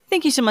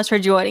Thank you so much for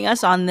joining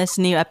us on this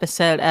new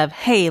episode of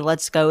Hey,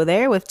 Let's Go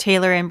There with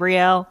Taylor and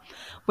Brielle,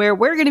 where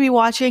we're going to be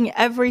watching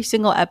every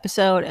single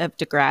episode of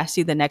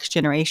Degrassi: The Next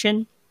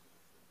Generation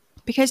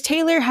because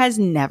Taylor has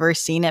never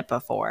seen it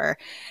before.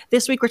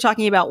 This week we're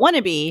talking about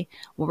Wannabe,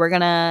 where we're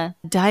going to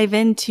dive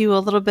into a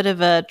little bit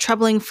of a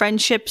troubling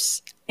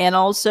friendships and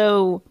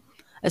also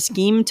a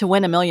scheme to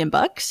win $1 million.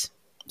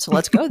 So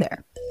let's go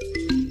there.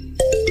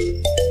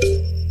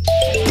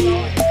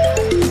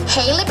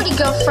 Hey, Liberty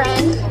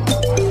girlfriend.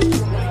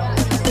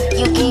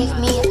 You gave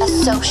me a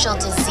social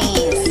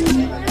disease.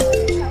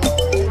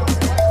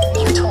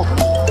 You told me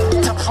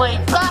to play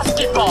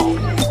basketball.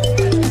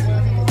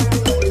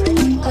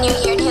 New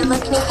year, new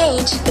look, new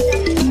page.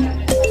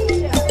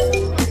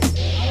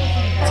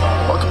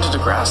 Welcome to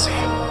Degrassi.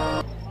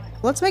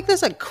 Let's make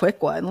this a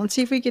quick one. Let's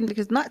see if we can,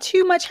 because not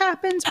too much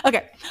happens.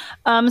 Okay.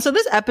 So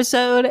this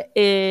episode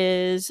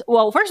is,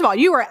 well, first of all,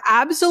 you were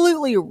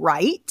absolutely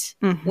right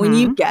when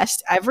you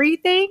guessed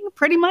everything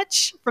pretty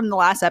much from the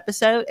last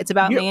episode. It's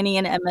about Manny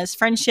and Emma's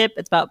friendship.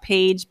 It's about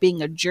Paige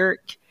being a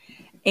jerk.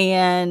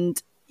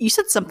 And you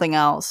said something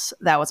else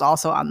that was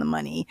also on the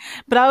money.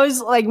 But I was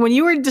like, when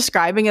you were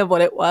describing of what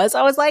it was,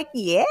 I was like,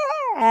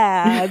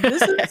 yeah,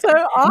 this is so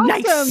awesome.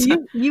 Nice.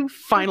 You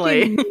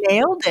Finally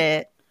nailed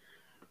it.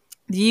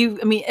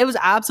 It was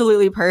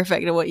absolutely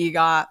perfect at what you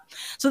got.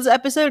 So this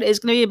episode is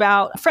going to be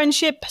about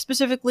friendship,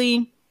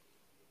 specifically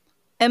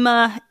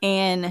Emma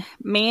and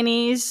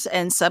Manny's,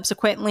 and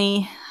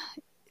subsequently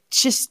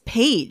just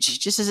Paige,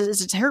 just as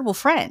a terrible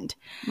friend.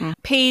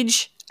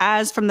 Paige,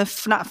 as from the,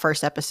 not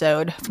first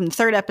episode, from the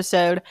third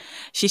episode,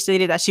 she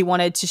stated that she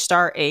wanted to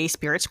start a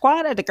spirit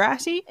squad at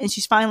Degrassi, and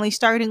she's finally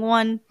starting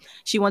one.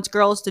 She wants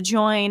girls to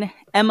join.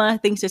 Emma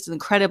thinks it's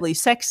incredibly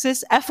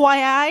sexist.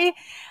 FYI,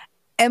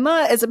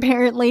 Emma is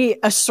apparently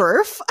a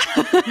serf.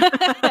 She's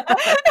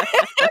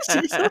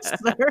a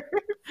serf.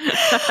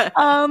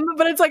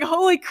 But it's like,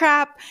 holy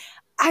crap.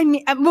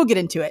 We'll get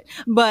into it.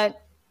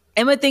 But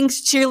Emma thinks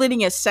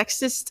cheerleading is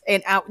sexist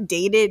and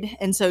outdated,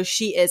 and so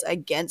she is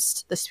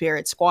against the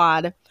Spirit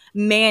Squad.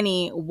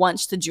 Manny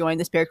wants to join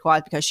the Spirit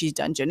Squad because she's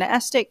done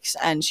gymnastics,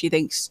 and she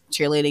thinks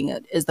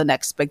cheerleading is the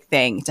next big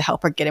thing to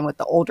help her get in with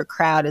the older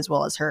crowd, as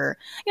well as her,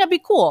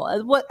 be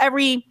cool. What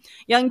every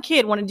young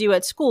kid want to do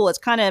at school is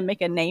kind of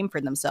make a name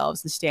for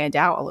themselves and stand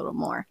out a little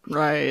more.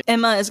 Right.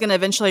 Emma is going to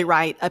eventually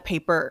write a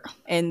paper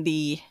in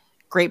the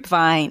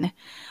Grapevine.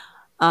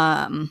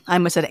 I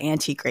almost said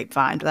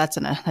anti-Grapevine, but that's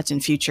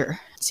in future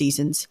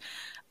seasons.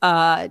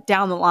 Down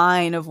the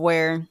line of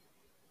where,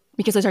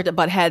 because they start to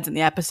butt heads in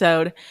the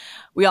episode,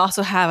 we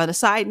also have, on a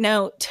side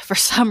note, for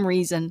some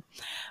reason,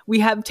 we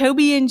have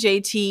Toby and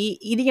JT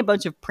eating a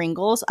bunch of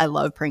Pringles. I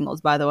love Pringles,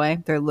 by the way.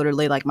 They're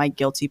literally like my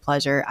guilty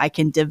pleasure. I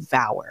can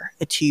devour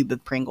a tube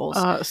of Pringles.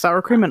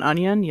 Sour cream and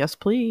onion, yes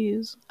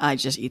please. I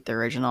just eat the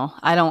original.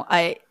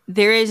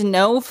 There is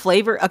no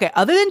flavor. Okay,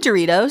 other than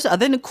Doritos,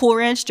 other than Cool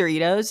Ranch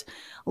Doritos,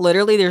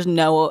 literally there's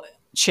no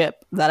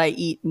chip that I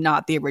eat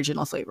not the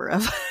original flavor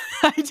of.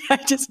 I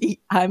just eat.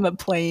 I'm a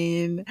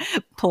plain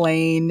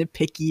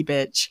picky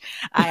bitch.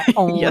 I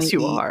only yes,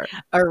 you are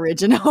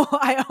original.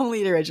 I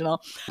only eat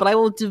original, but I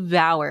will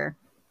devour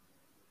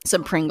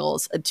some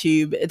Pringles, a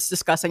tube. It's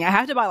disgusting. I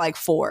have to buy like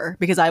 4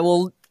 because I'm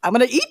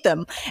gonna eat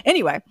them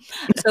anyway.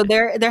 So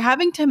they're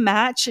having to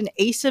match an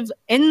ace of,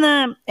 in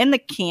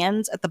the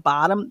cans at the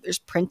bottom. There's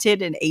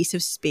printed an ace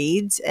of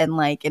spades and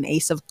like an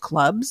ace of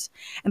clubs,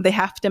 and they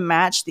have to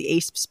match the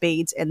ace of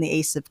spades and the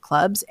ace of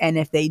clubs. And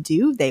if they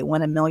do, they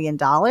win $1 million.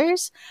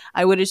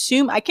 I would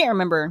assume. I can't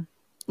remember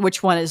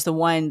which one is the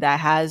one that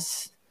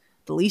has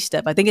the least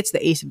of. I think it's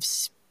the ace of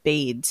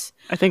spades.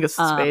 I think it's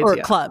spades or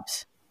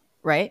clubs,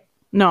 right?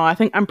 No,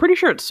 I'm pretty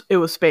sure it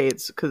was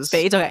spades. Because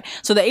spades, okay.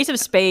 So the ace of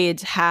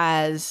spades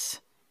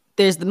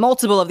there's the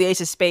multiple of the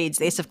ace of spades.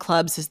 The ace of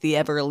clubs is the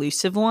ever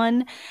elusive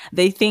one.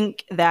 They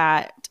think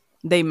that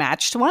they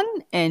matched one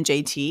and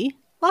JT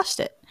lost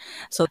it.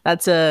 So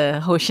that's a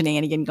whole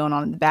shenanigan going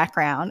on in the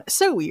background.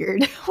 So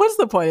weird. What's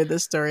the point of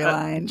this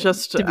storyline?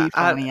 Just to be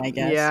funny, I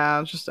guess.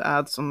 Yeah, just to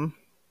add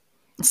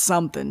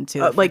something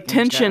to it. Like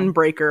tension show.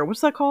 Breaker. What's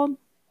that called?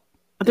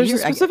 There's a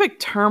specific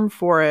term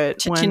for it.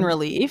 Tension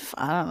relief?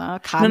 I don't know.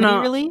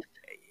 Comedy relief?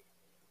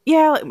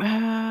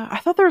 Yeah, I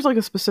thought there was like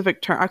a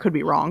specific term. I could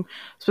be wrong.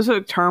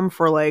 Specific term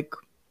for like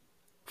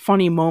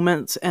funny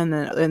moments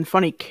and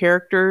funny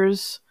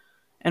characters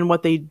and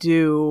what they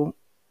do.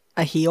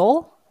 A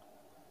heel?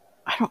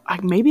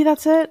 Maybe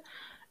that's it.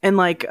 And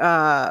like,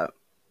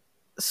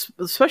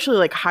 especially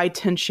like high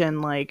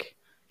tension, like,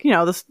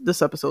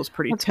 this episode is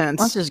pretty tense.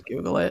 Let's just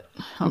Google it.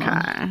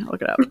 Okay,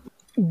 look it up.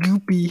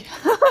 Goopy.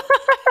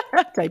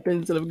 Type in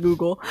instead of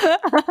Google.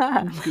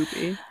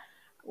 Goopy.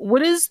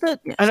 What is the?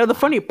 I know the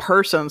funny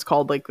person's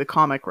called like the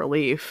comic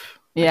relief.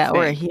 Yeah,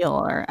 or a heel,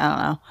 or I don't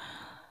know.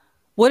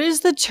 What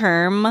is the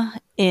term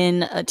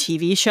in a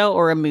TV show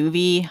or a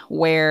movie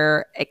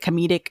where a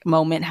comedic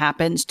moment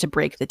happens to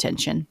break the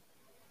tension?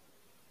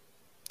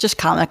 Just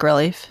comic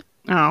relief.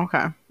 Oh,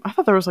 okay. I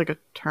thought there was like a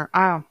term.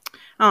 I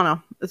don't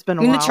know. It's been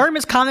a while. The term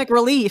is comic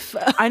relief.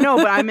 I know,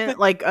 but I meant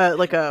like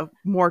a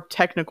more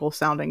technical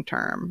sounding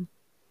term.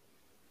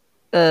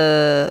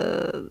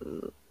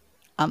 I'm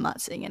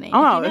not saying any.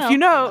 Oh, if you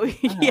know,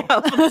 yeah, I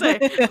was gonna say,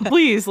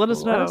 please let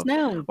us know. Let us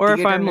know. Or if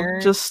Theater I'm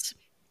nerds. just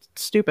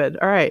stupid.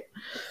 All right.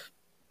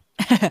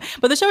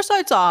 But the show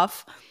starts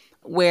off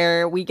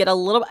where we get a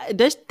little.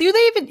 Do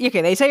they even?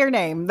 Okay, they say her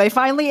name. They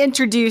finally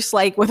introduce,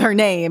 like, with her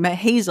name,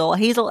 Hazel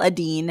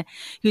Adine,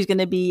 who's going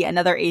to be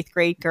another 8th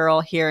grade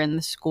girl here in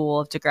the school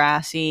of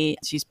Degrassi.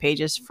 She's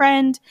Paige's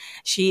friend.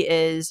 She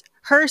is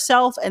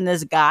herself and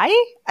this guy.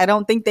 I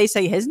don't think they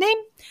say his name.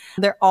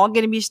 They're all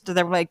going to be.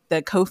 They're like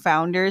the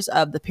co-founders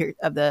of the.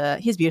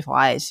 He has beautiful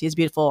eyes. He has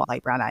beautiful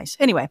light brown eyes.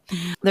 Anyway,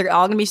 they're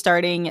all going to be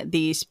starting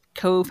these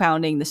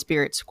co-founding the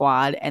Spirit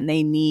Squad, and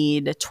they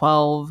need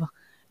 12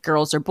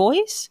 girls or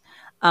boys.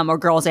 Or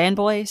girls and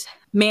boys.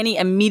 Manny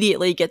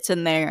immediately gets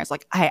in there. It's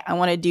like, I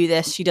want to do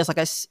this. She does like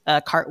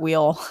a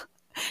cartwheel.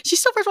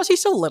 First of all,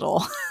 she's so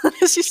little.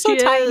 She's so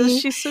tiny.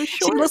 She's so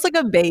short. She looks like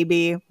a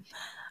baby.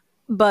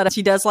 But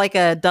she does like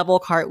a double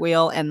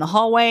cartwheel in the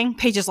hallway.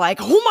 Paige is like,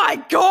 oh my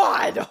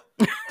God.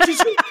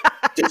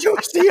 Did you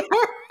see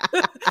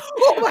her?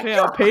 Oh my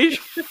God. Paige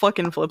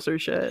fucking flips her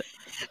shit.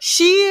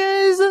 She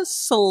is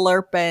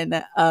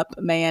slurping up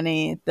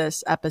Manny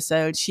this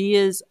episode. She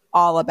is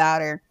all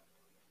about her.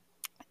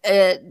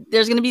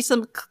 There's going to be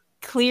some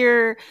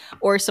clear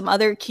or some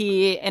other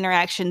key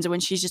interactions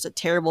when she's just a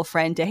terrible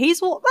friend to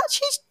Hazel. Well,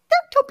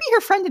 don't be her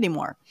friend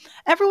anymore.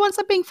 Everyone's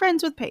not being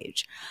friends with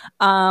Paige.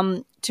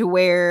 To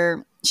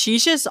where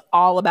she's just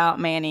all about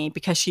Manny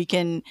because she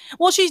can.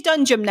 Well, she's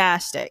done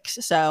gymnastics,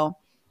 so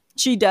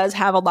she does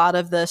have a lot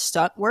of the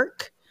stunt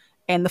work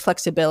and the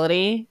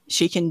flexibility.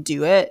 She can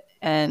do it,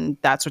 and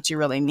that's what you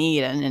really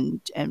need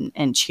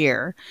and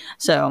cheer.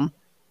 So.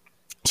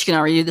 She can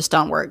already do the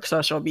stunt work,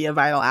 so she'll be a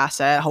vital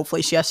asset.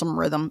 Hopefully she has some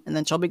rhythm, and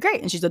then she'll be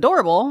great. And she's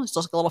adorable. She's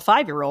just like a little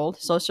 5-year-old,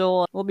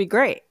 so will be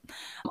great.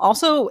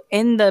 Also,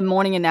 in the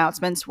morning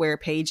announcements where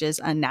Paige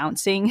is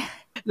announcing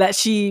that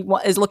she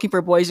is looking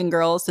for boys and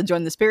girls to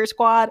join the Spirit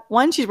Squad,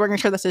 1, she's wearing a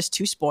shirt that says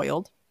 "Too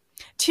Spoiled."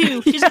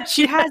 2,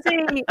 she has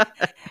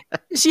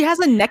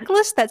a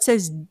necklace that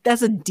says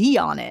that's a D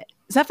on it.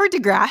 Is that for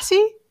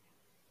Degrassi?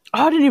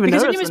 Oh, I didn't even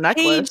notice the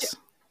necklace.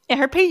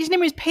 Her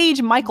name is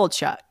Paige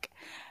Michalchuk.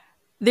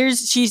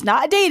 She's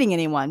not dating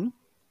anyone.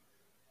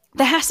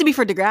 That has to be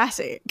for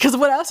Degrassi, because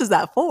what else is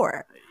that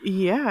for?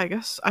 Yeah, I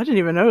guess I didn't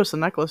even notice the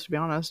necklace, to be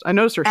honest. I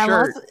noticed her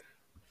shirt.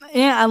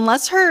 Yeah,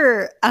 unless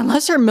her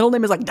middle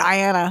name is like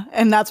Diana,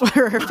 and that's what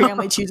her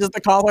family chooses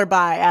to call her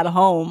by at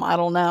home. I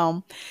don't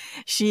know.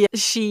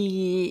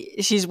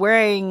 She's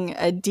wearing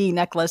a D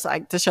necklace,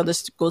 like, to show the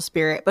school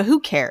spirit, but who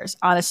cares?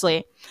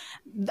 Honestly,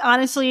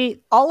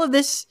 all of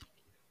this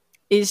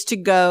is to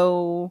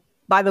go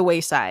by the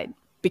wayside.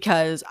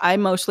 Because I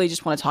mostly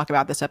just want to talk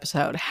about this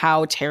episode,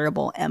 how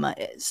terrible Emma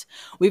is.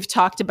 We've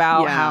talked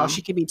about how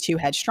she can be too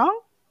headstrong.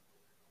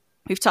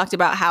 We've talked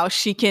about how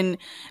she can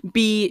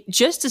be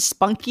just as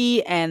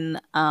spunky and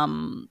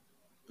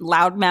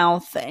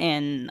loudmouth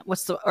and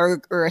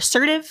or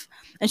assertive,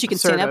 and she can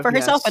stand up for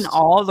herself in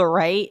all the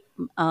right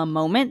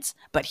moments.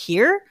 But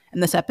here in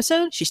this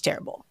episode, she's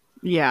terrible.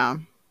 Yeah.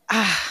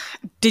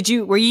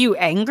 Were you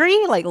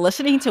angry, like,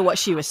 listening to what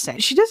she was saying?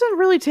 She doesn't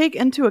really take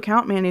into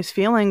account Manny's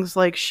feelings.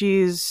 Like,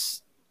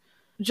 she's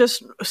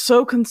just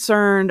so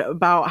concerned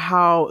about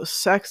how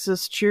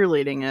sexist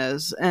cheerleading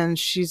is, and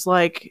she's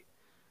like,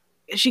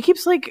 she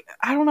keeps, like,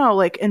 I don't know,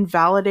 like,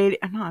 invalidating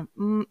like,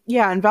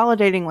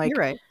 you're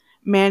right,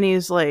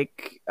 Manny's,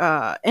 like,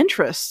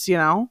 interests, you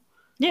know?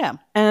 Yeah.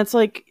 And it's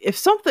like,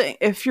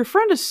 if your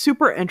friend is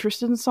super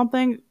interested in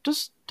something,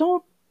 just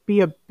don't be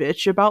a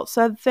bitch about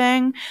said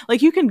thing.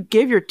 Like, you can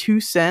give your 2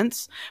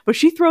 cents, but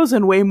she throws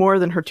in way more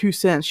than her 2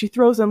 cents. She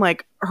throws in,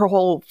 like, her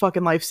whole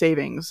fucking life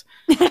savings.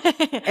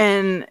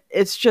 And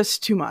it's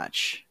just too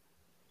much.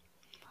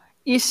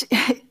 You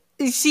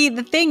see,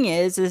 the thing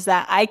is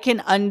that I can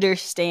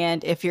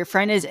understand if your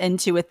friend is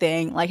into a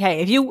thing. Like,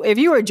 hey, if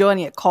you were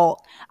joining a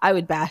cult, I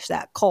would bash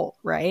that cult,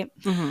 right?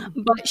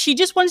 Mm-hmm. But she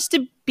just wants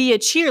to be a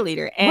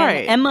cheerleader,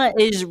 and Emma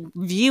is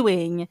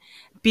viewing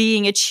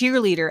being a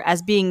cheerleader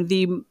as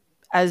being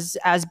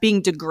as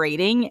being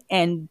degrading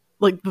and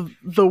like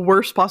the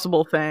worst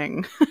possible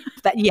thing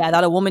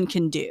that a woman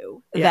can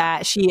do. Yeah.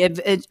 That she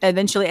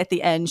eventually at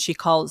the end she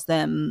calls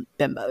them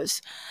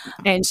bimbos,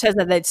 and says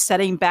that it's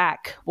setting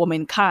back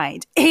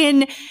womankind.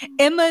 And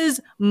Emma's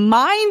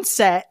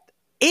mindset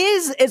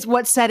is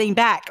what's setting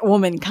back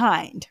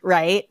womankind,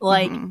 right?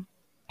 Like,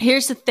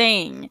 here's the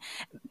thing.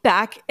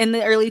 Back in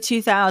the early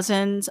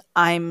 2000s,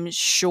 I'm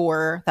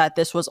sure that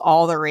this was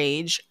all the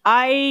rage.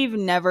 I've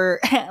never,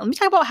 let me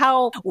talk about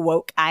how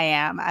woke I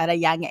am at a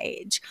young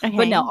age. Okay.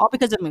 But no, all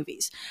because of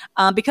movies.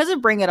 Because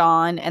of Bring It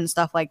On and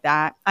stuff like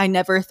that, I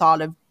never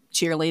thought of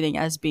cheerleading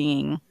as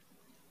being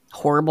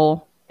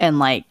horrible and,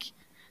 like,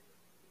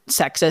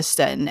 sexist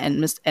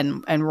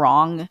and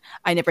wrong.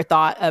 I never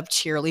thought of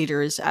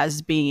cheerleaders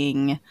as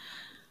being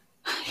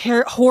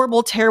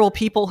horrible, terrible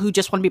people who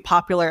just want to be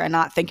popular and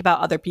not think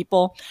about other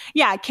people.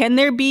 Yeah, can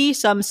there be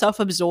some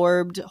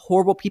self-absorbed,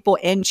 horrible people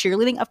in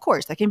cheerleading? Of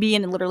course, that can be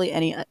in literally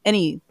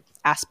any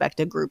aspect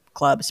of group,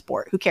 club,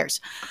 sport. Who cares?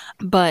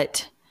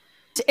 But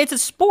it's a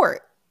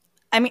sport.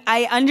 I mean,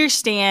 I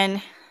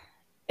understand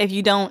if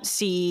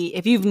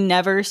you've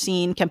never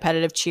seen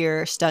competitive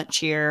cheer, stunt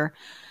cheer,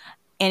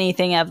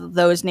 anything of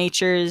those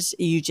natures,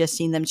 you just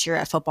seen them cheer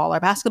at football or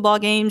basketball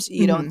games,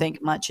 you don't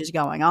think much is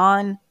going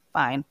on.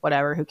 Fine,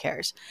 whatever, who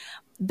cares?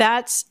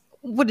 That's,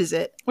 what is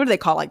it? What do they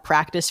call, like,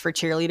 practice for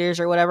cheerleaders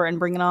or whatever, and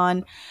Bring It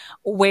On,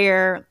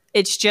 where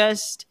it's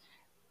just,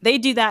 they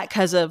do that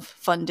because of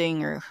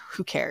funding or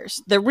who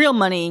cares. The real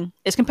money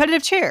is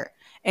competitive cheer.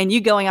 And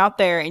you going out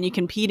there and you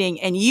competing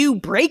and you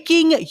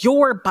breaking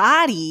your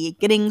body,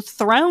 getting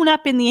thrown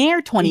up in the air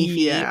 20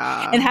 feet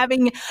and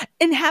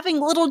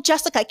having little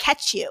Jessica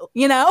catch you.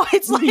 You know,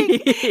 it's like,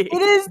 it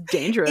is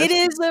dangerous. It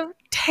is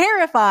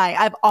terrifying.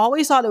 I've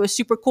always thought it was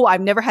super cool. I've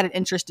never had an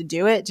interest to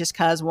do it just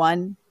because,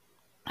 one,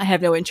 I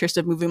have no interest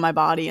in moving my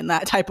body in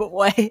that type of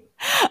way.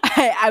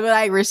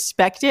 I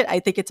respect it. I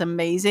think it's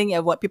amazing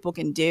of what people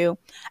can do.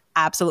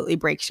 Absolutely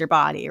breaks your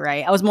body,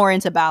 right? I was more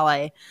into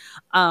ballet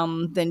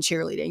than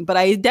cheerleading, but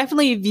I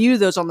definitely view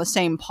those on the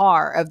same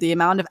par of the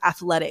amount of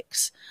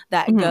athletics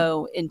that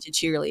go into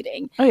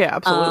cheerleading. Oh yeah,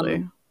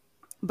 absolutely.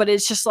 But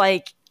it's just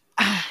like,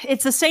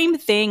 it's the same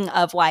thing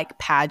of like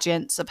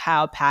pageants, of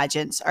how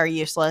pageants are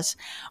useless.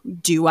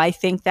 Do I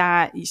think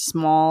that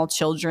small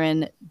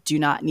children do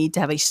not need to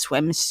have a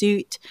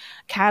swimsuit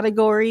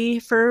category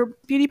for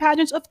beauty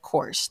pageants? Of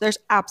course. There's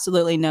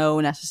absolutely no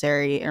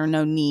necessary or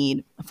no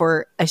need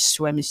for a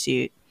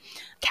swimsuit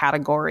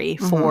category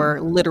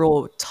for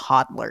literal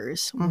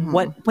toddlers.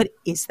 What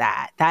is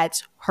that?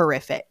 That's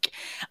horrific.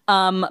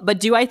 But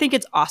do I think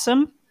it's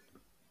awesome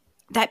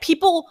that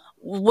people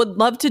would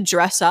love to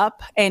dress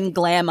up and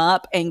glam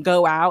up and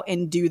go out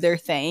and do their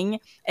thing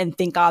and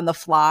think on the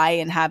fly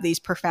and have these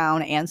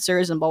profound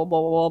answers and blah,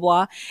 blah, blah, blah,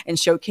 blah, and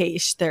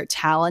showcase their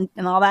talent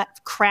and all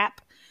that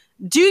crap?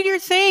 Do your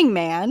thing,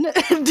 man.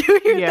 Do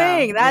your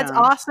thing. That's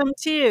awesome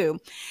too.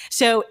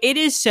 So it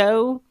is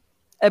so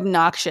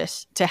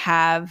obnoxious to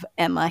have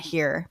Emma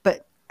here.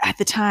 But at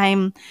the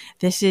time,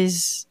 this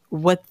is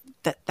what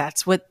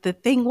that's what the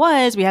thing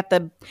was. We have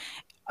the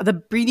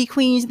breedy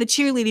queens, the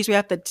cheerleaders, we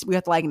have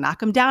to like knock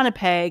them down a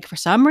peg for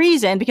some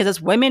reason because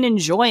it's women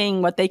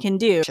enjoying what they can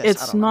do.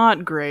 It's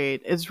not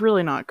great. It's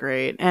really not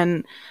great.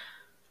 And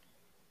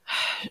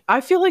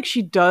I feel like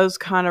she does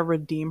kind of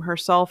redeem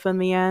herself in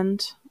the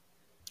end.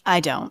 I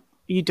don't.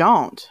 You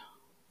don't?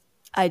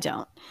 I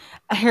don't.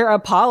 Her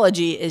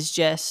apology is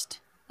just,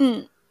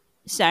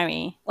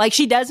 sorry. Like,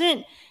 she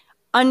doesn't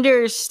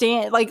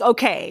understand. Like,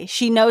 okay,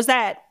 she knows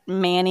that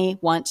Manny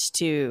wants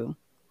to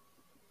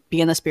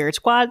be in the Spirit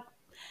Squad.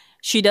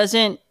 She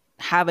doesn't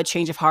have a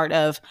change of heart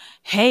of,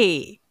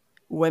 hey,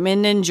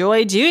 women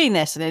enjoy doing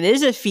this. And it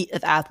is a feat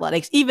of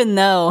athletics, even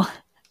though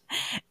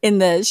in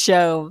the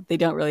show, they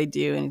don't really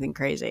do anything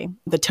crazy.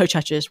 The toe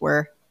touches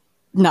were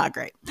not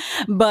great.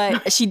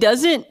 But she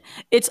doesn't,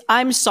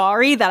 I'm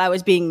sorry that I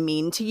was being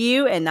mean to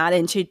you and not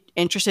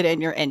interested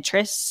in your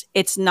interests.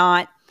 It's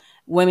not,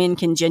 women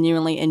can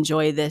genuinely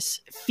enjoy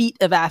this feat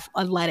of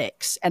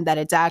athletics and that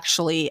it's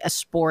actually a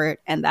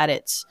sport and that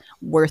it's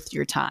worth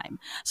your time.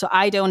 So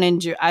I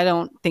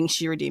don't think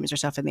she redeems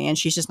herself in the end.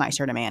 She's just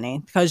nicer to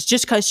Manny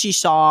because she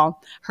saw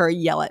her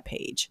yell at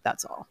Paige.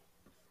 That's all.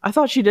 I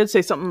thought she did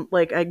say something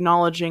like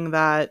acknowledging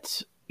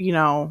that, you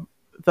know,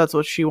 that's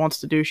what she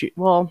wants to do.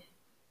 Well,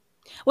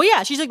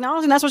 yeah, she's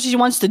acknowledging that's what she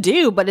wants to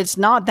do, but it's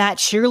not that.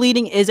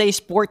 Cheerleading is a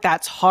sport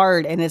that's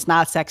hard and it's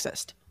not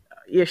sexist.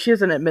 Yeah, she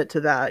doesn't admit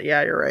to that.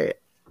 Yeah, you're right.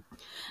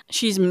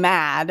 She's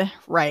mad,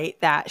 right,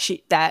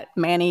 that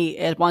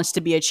Manny wants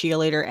to be a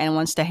cheerleader and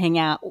wants to hang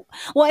out.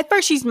 Well, at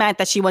first she's mad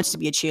that she wants to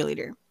be a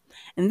cheerleader.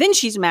 And then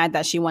she's mad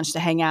that she wants to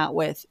hang out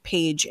with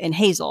Paige and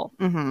Hazel.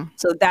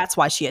 So that's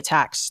why she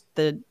attacks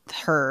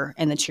her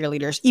and the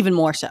cheerleaders even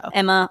more so.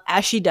 Emma,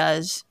 as she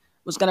does,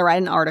 was going to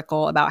write an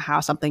article about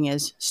how something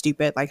is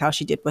stupid, like how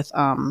she did with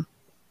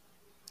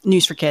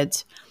News for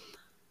Kids,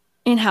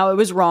 and how it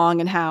was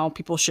wrong and how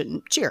people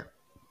shouldn't cheer,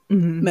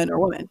 men or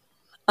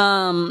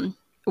women.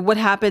 What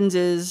happens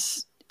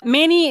is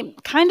Manny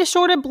kind of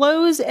sort of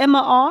blows Emma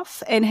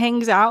off and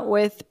hangs out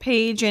with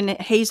Paige and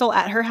Hazel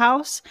at her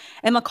house.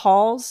 Emma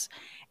calls,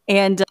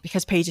 and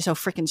because Paige is so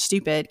freaking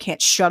stupid,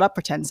 can't shut up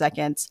for 10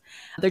 seconds,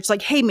 they're just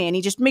like, hey, Manny,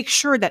 just make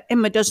sure that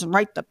Emma doesn't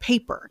write the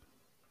paper.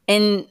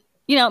 And,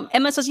 you know,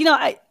 Emma says, you know,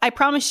 I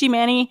promised you,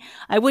 Manny,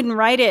 I wouldn't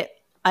write it.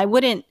 I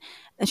wouldn't.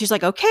 And she's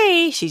like,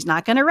 okay, she's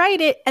not going to write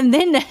it. And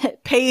then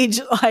Paige,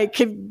 like,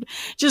 could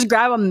just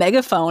grab a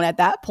megaphone at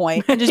that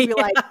point and just be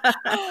like,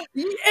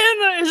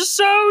 Emma is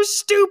so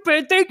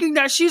stupid thinking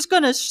that she's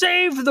going to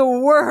save the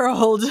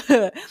world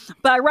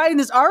by writing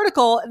this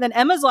article. And then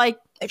Emma's like,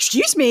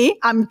 excuse me,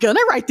 I'm going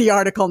to write the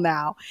article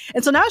now.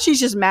 And so now she's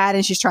just mad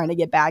and she's trying to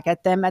get back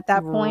at them at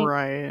that point.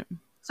 Right.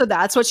 So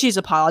that's what she's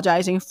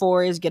apologizing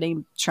for, is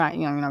getting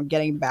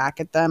back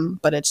at them.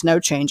 But it's no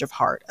change of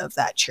heart of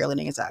that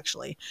cheerleading is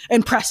actually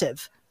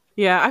impressive.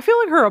 Yeah, I feel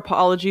like her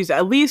apologies,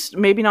 at least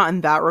maybe not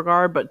in that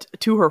regard, but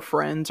to her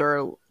friends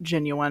are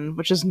genuine,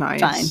 which is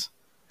nice. Fine.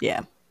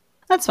 Yeah,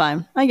 that's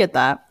fine. I get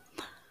that.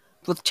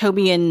 With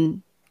Toby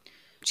and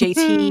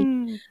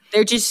JT.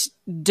 They're just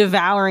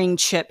devouring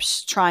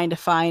chips trying to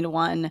find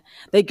one.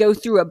 They go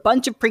through a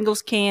bunch of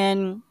Pringles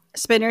can.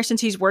 Spinner,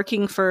 since he's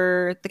working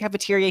for the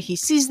cafeteria, he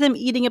sees them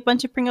eating a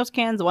bunch of Pringles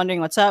cans, wondering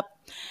what's up.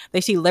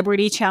 They see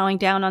Liberty chowing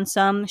down on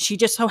some. She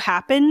just so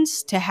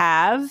happens to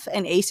have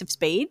an ace of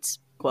spades.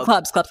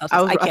 Clubs.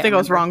 I think I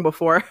was wrong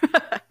before.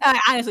 I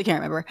honestly can't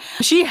remember.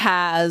 She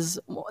has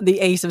the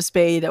ace of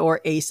spade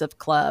or ace of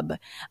club.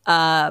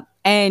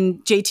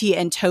 And JT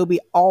and Toby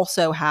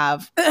also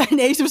have an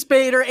ace of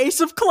spade or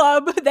ace of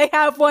club. They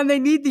have one. They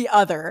need the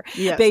other,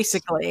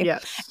 basically.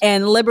 Yes.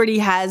 And Liberty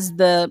has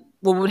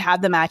would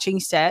have the matching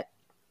set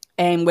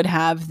and would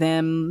have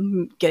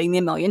them getting the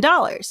 $1 million.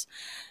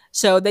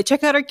 So they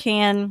check out her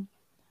can.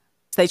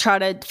 They try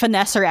to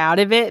finesse her out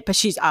of it, but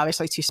she's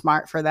obviously too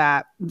smart for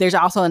that. There's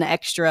also an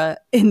extra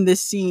in this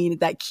scene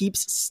that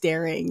keeps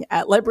staring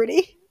at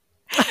Liberty.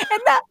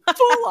 And that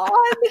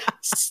full-on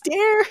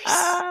stares.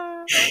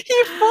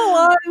 He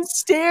full-on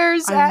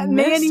stares at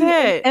Manny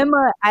and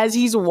Emma as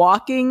he's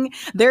walking.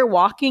 They're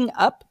walking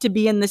up to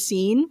be in the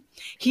scene.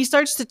 He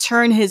starts to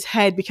turn his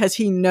head because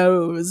he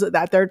knows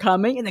that they're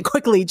coming and then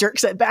quickly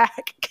jerks it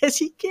back because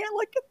he can't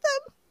look at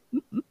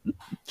them.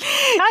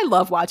 I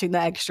love watching the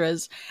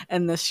extras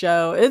in this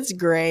show. It's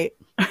great.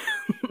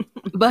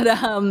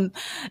 But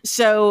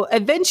so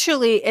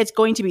eventually it's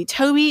going to be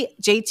Toby,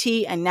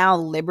 JT, and now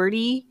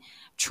Liberty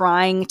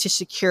trying to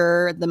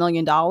secure the $1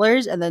 million,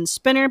 and then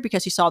Spinner,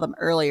 because he saw them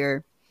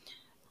earlier,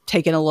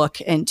 taking a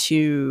look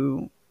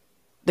into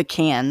the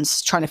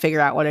cans, trying to figure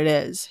out what it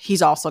is.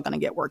 He's also going to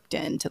get worked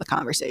into the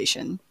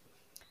conversation.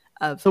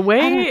 Of the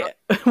way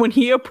when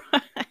he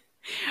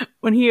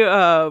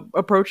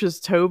approaches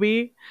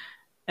Toby,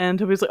 and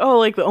Toby's like, oh,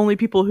 like the only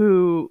people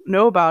who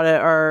know about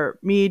it are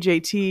me,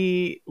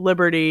 JT,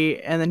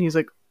 Liberty, and then he's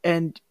like,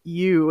 and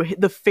you.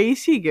 The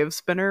face he gives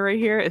Spinner right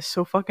here is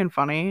so fucking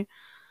funny.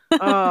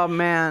 Oh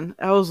man,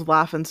 I was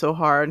laughing so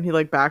hard, and he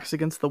like backs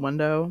against the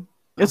window.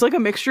 It's like a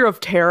mixture of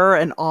terror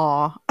and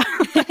awe.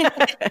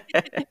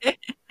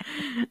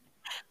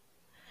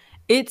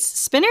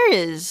 Spinner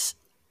is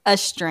a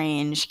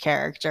strange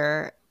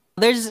character.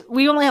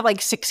 We only have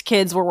like 6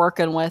 kids we're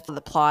working with.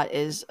 The plot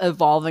is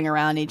evolving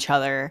around each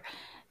other.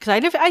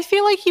 Because I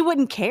feel like he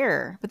wouldn't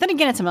care. But then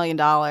again, it's $1 million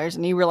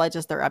and he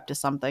realizes they're up to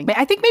something.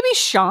 I think maybe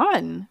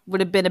Sean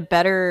would have been a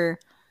better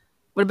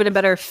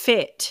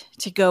fit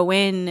to go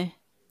in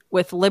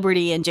with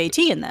Liberty and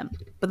JT in them.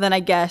 But then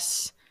I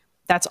guess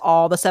that's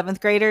all the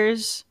 7th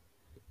graders.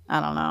 I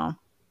don't know.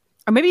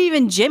 Or maybe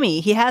even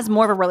Jimmy. He has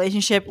more of a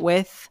relationship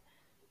with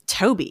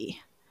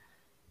Toby.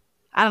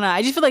 I don't know.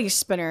 I just feel like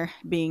Spinner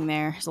being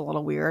there is a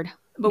little weird.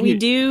 But he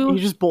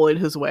just bullied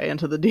his way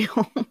into the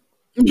deal.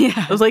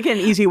 Yeah. It was like an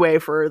easy way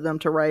for them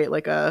to write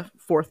like a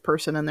 4th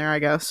person in there, I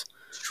guess.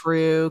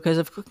 True. I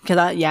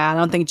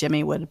don't think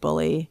Jimmy would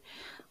bully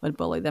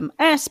them.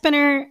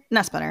 Spinner,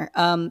 not Spinner.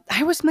 I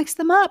always mix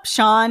them up.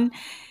 Sean,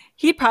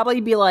 he'd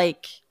probably be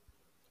like,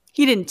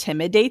 he'd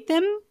intimidate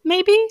them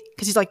maybe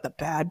because he's like the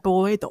bad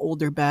boy, the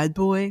older bad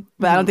boy.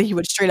 But I don't think he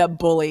would straight up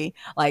bully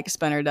like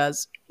Spinner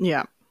does.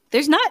 Yeah.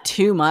 There's not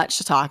too much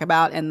to talk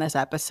about in this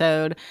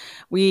episode.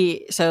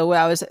 So what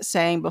I was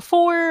saying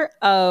before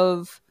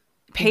of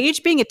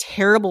Paige being a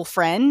terrible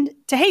friend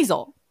to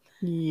Hazel.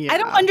 Yeah. I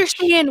don't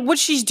understand what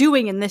she's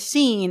doing in this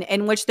scene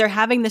in which they're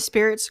having the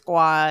Spirit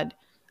Squad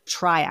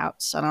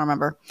tryouts. I don't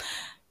remember.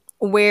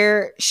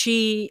 Where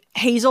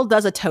Hazel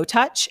does a toe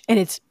touch and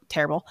it's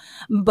terrible.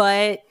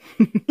 But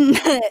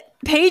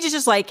Paige is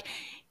just like,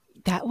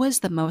 that was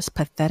the most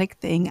pathetic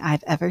thing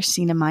I've ever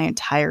seen in my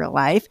entire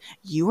life.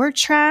 You are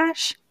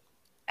trash.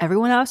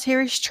 Everyone else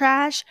here is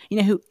trash. You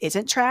know who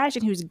isn't trash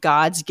and who's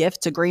God's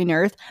gift to Green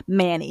Earth?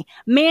 Manny.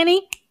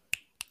 Manny,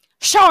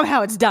 show him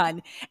how it's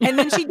done. And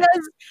then she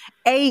does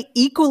a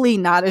equally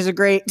not as a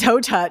great toe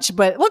touch,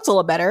 but it looks a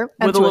little better.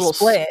 With a little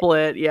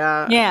split,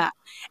 yeah. Yeah.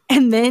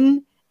 And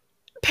then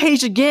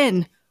Paige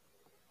again.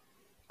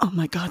 Oh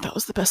my God, that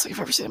was the best thing I've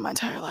ever seen in my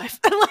entire life.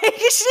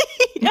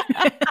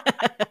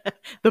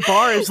 The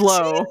bar is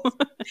low.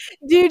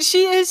 Dude,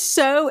 she is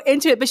so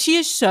into it, but she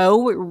is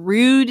so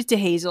rude to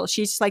Hazel.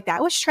 She's just like,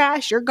 that was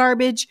trash. You're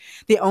garbage.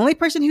 The only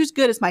person who's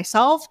good is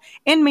myself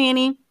and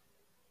Manny.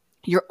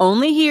 You're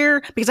only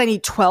here because I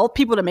need 12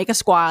 people to make a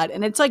squad.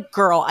 And it's like,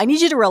 girl, I need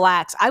you to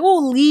relax. I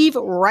will leave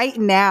right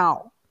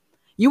now.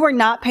 You are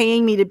not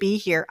paying me to be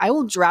here. I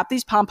will drop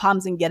these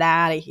pom-poms and get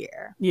out of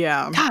here.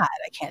 Yeah. God,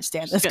 I can't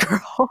stand this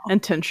girl.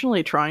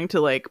 Intentionally trying to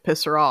like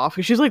piss her off.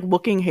 She's like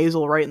looking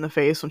Hazel right in the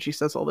face when she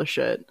says all this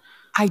shit.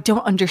 I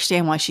don't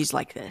understand why she's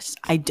like this.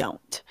 I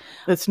don't.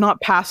 It's not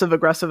passive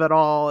aggressive at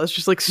all. It's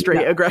just like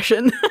straight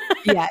aggression.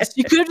 Yes.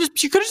 She could have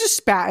just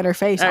spat in her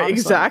face.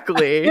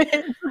 Exactly.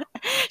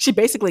 She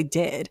basically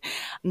did.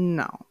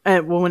 No.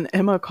 And when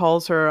Emma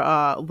calls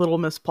her Little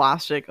Miss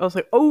Plastic, I was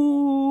like,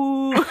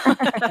 oh,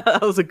 that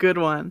was a good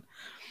one.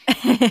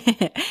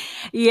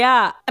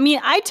 Yeah. I mean,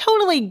 I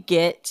totally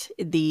get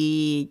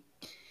the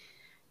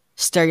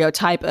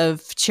stereotype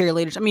of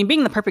cheerleaders. I mean,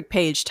 being the perfect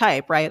Paige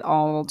type, right?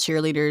 All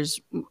cheerleaders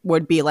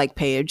would be like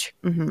Paige,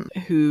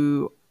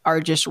 who are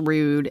just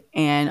rude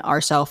and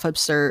are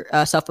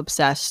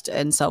self-obsessed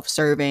and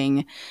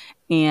self-serving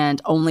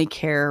and only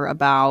care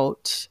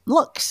about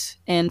looks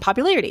and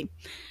popularity.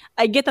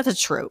 I get that's a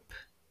trope.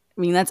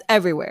 I mean, that's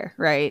everywhere,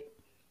 right?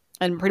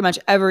 And pretty much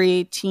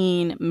every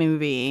teen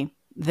movie,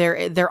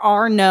 there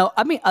are no,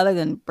 I mean, other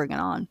than Bring It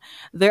On,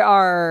 there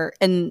are,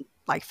 and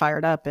like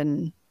Fired Up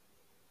and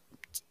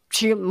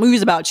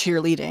movies about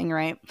cheerleading,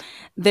 right?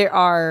 There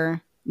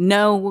are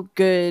no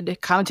good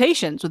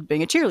connotations with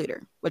being a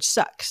cheerleader, which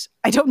sucks.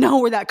 I don't know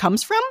where that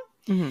comes from,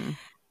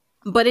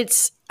 but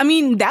it's, I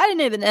mean, that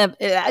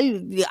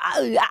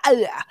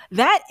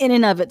in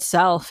and of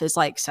itself is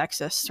like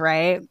sexist,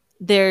 right?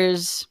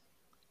 There's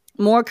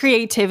more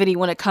creativity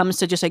when it comes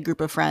to just a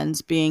group of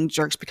friends being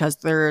jerks because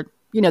they're,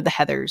 you know, the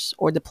Heathers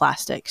or the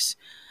Plastics,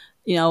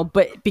 you know,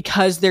 but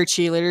because they're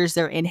cheerleaders,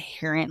 they're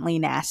inherently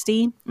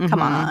nasty.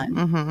 Come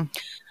on.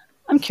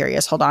 I'm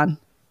curious. Hold on.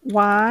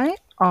 Why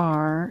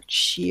are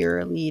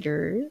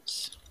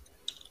cheerleaders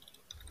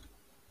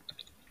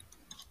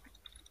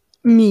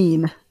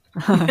mean?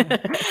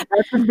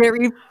 That's the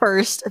very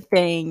first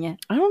thing.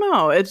 I don't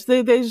know. It's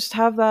they just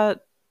have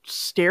that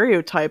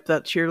stereotype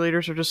that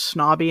cheerleaders are just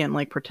snobby and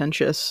like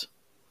pretentious.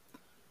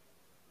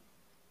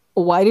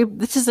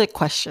 This is a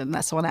question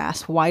that someone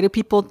asked. Why do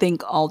people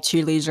think all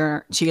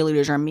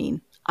cheerleaders are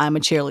mean? I'm a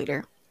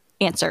cheerleader.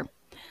 Answer.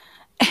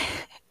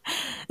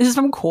 This is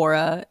from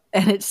Quora,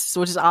 and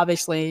which is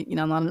obviously, you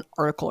know, not an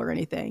article or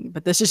anything,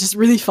 but this is just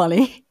really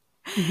funny.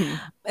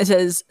 It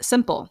says,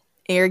 simple.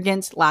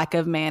 Arrogance, lack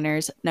of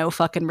manners, no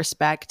fucking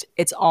respect.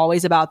 It's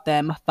always about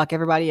them, fuck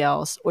everybody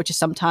else, which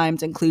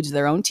sometimes includes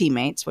their own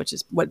teammates, which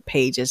is what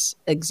Paige is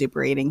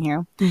exuberating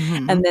here.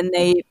 And then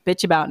they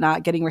bitch about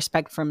not getting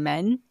respect from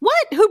men.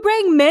 What? Who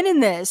bring men in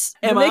this?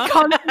 And they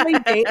constantly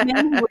date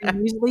men who are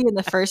usually in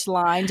the first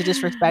line to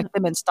disrespect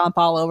them and stomp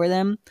all over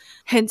them.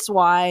 Hence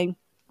why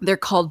they're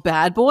called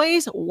bad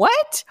boys.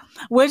 What?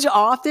 Which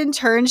often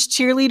turns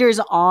cheerleaders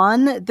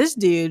on. This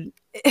dude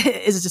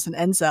is just an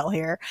incel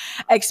here,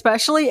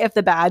 especially if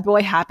the bad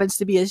boy happens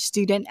to be a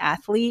student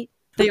athlete.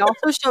 They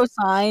also show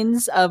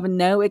signs of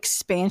no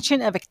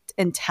expansion of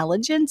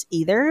intelligence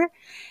either.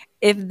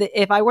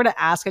 If I were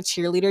to ask a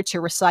cheerleader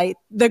to recite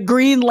the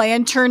Green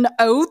Lantern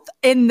oath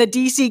in the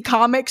DC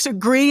Comics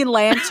Green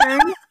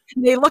Lantern,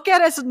 they look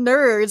at us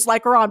nerds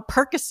like we're on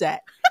Percocet.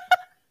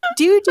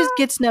 Dude just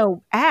gets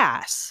no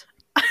ass.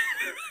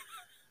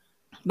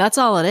 That's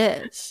all it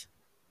is.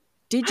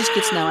 Dude just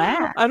gets no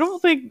ass. I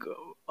don't think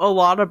a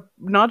lot of,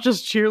 not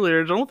just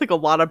cheerleaders, I don't think a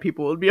lot of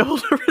people would be able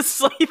to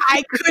recite.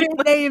 I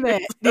couldn't name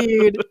it,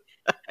 dude.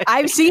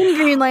 I've seen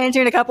Green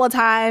Lantern a couple of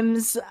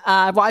times.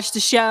 I've watched the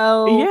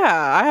show.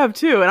 Yeah, I have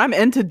too. And I'm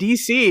into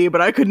DC,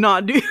 but I could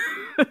not do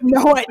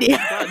no idea.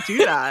 not do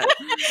that.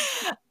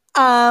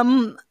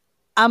 I'm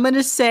going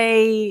to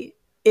say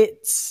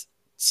it's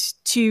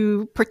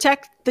to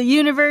protect the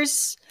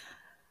universe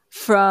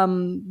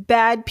from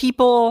bad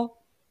people.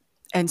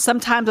 And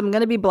sometimes I'm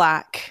going to be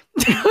black.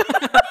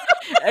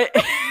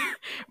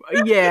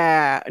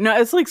 Yeah. No,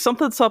 it's like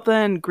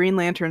something Green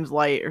Lantern's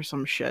light or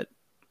some shit.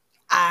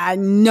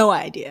 No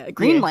idea.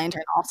 Green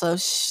Lantern also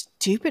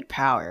stupid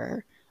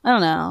power. I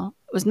don't know.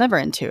 I was never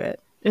into it.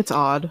 It's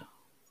odd.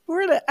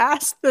 We're going to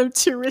ask them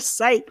to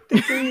recite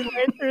the Green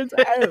Lantern's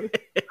oath.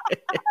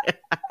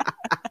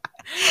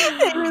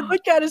 They would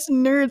look at us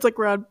nerds like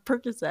we're on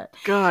Percocet.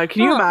 God,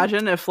 can you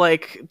imagine if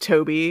like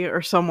Toby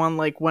or someone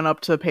like went up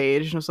to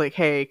Paige and was like,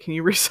 "Hey, can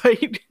you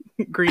recite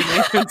Green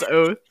Lantern's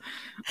oath?"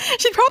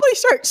 She'd probably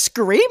start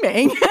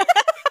screaming.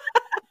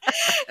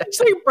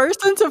 She like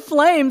burst into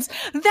flames.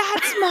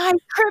 That's my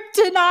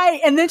kryptonite.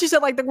 And then she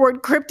said like the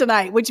word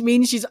kryptonite, which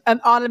means she's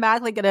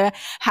automatically going to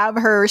have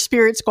her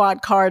Spirit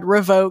Squad card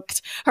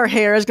revoked. Her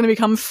hair is going to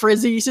become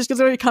frizzy. She's going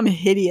to become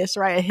hideous,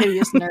 right? A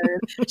hideous nerd.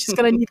 She's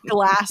going to need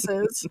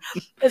glasses.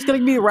 It's going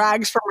to be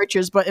Rags from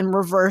Riches, but in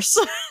reverse.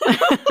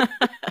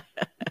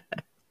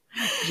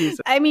 Jesus.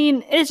 I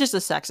mean, it's just a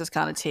sexist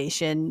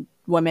connotation.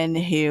 Women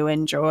who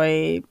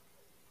enjoy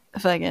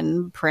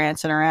fucking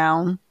prancing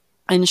around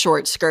in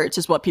short skirts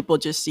is what people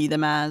just see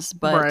them as.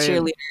 But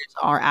cheerleaders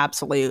are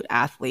absolute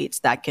athletes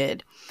that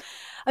could,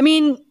 I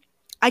mean,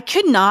 I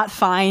could not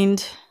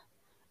find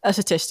a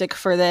statistic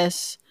for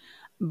this,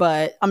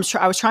 but I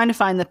was trying to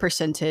find the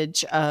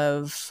percentage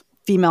of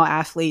female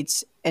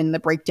athletes and the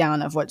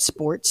breakdown of what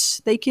sports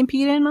they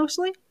compete in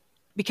mostly.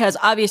 Because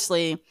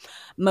obviously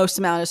most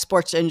amount of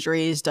sports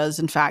injuries does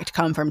in fact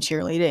come from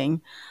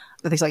cheerleading.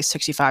 I think it's like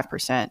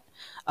 65%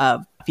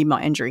 of female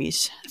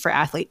injuries for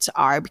athletes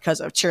are because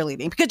of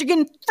cheerleading. Because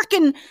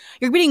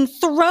you're being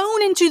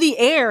thrown into the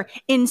air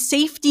in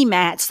safety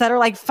mats that are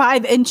like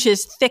 5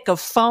 inches thick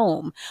of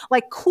foam.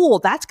 Like, cool,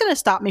 that's going to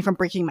stop me from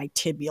breaking my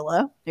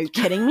tibula. Are you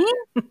kidding me?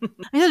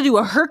 I had to do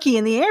a herky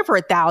in the air for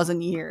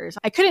 1,000 years.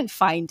 I couldn't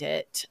find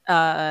it.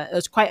 It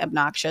was quite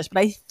obnoxious. But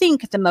I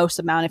think the most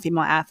amount of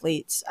female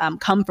athletes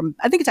come from,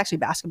 I think it's actually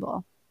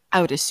basketball. I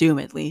would assume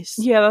at least.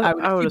 Yeah,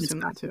 I would assume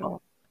that too.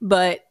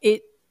 But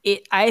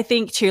I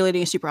think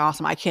cheerleading is super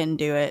awesome. I couldn't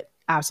do it.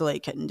 Absolutely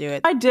couldn't do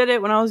it. I did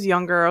it when I was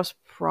younger. I was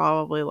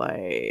probably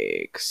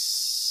like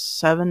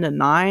 7 to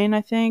 9,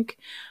 I think.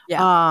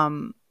 Yeah.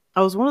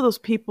 I was one of those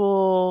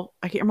people,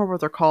 I can't remember what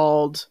they're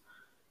called,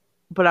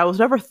 but I was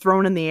never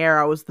thrown in the air.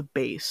 I was the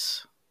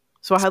base.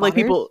 So I had like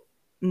Spotters? people.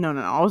 No,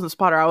 I wasn't a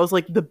spotter. I was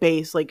like the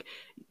base. Like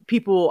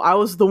people, I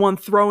was the one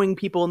throwing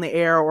people in the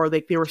air, or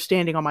like they were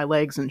standing on my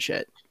legs and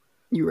shit.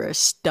 You were a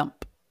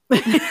stump.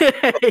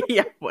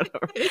 Yeah,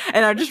 whatever.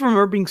 And I just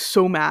remember being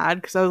so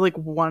mad because I was like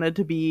wanted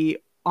to be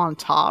on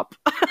top.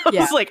 I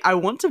Yeah. was like, I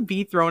want to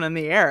be thrown in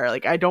the air.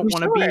 Like I don't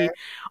want to be Sure.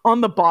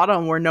 on the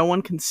bottom where no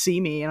one can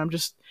see me, and I'm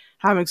just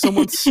having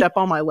someone step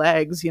on my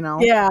legs, you know?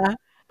 Yeah.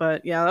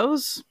 But yeah, that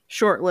was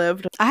short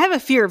lived. I have a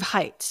fear of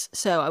heights,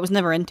 so I was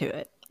never into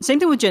it. Same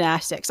thing with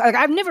gymnastics. Like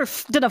I've never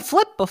done a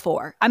flip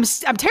before. I'm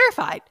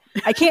terrified.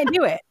 I can't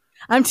do it.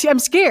 I'm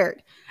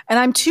scared, and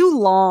I'm too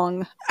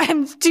long.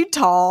 I'm too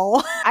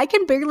tall. I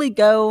can barely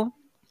go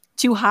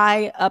too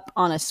high up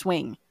on a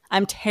swing.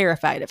 I'm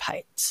terrified of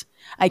heights.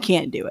 I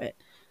can't do it.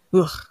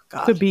 Ugh,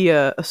 God. To be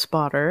a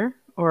spotter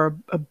or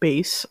a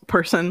base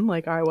person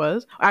like I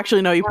was.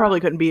 Actually, no, you probably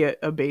couldn't be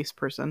a base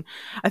person.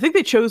 I think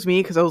they chose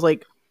me because I was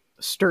like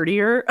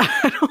sturdier.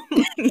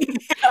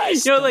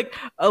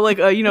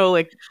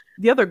 Like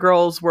the other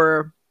girls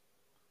were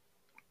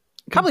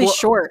Probably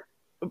short.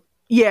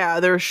 Yeah,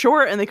 they're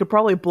short and they could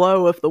probably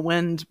blow if the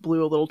wind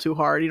blew a little too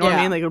hard. You know what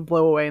I mean? They could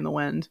blow away in the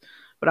wind.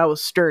 But I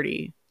was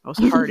sturdy. I was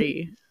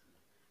hardy.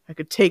 I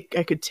could take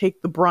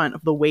the brunt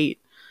of the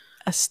weight.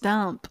 A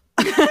stump.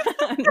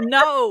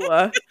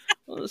 No.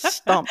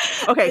 Stump.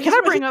 Okay, can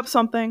I bring up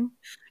something?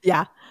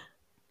 Yeah.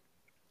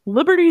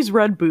 Liberty's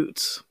red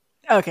boots.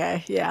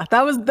 Okay, yeah.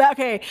 That was that.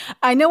 Okay,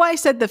 I know I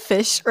said the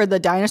fish or the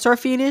dinosaur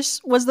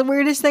fetus was the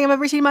weirdest thing I've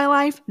ever seen in my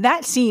life.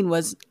 That scene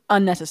was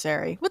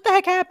unnecessary. What the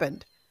heck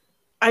happened?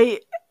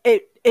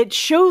 It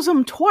shows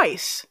them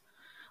twice.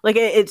 Like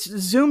it's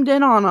zoomed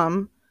in on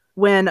them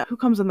when who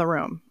comes in the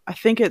room? I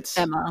think it's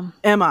Emma.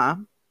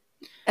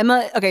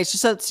 Okay,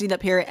 so let's see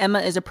up here. Emma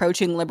is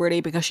approaching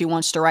Liberty because she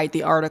wants to write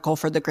the article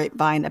for the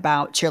Grapevine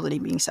about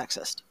cheerleading being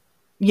sexist.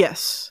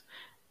 Yes.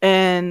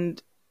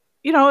 And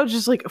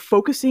just like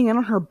focusing in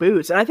on her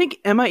boots. And I think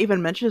Emma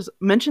even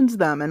mentions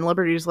them, and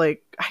Liberty's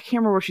like, I can't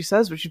remember what she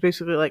says, but she's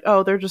basically like,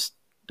 oh, they're just,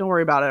 don't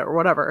worry about it or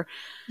whatever.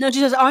 No, she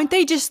says, aren't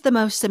they just the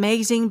most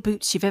amazing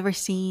boots you've ever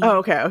seen? Oh,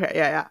 okay,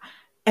 yeah.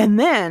 And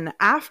then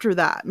after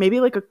that,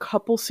 maybe like a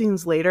couple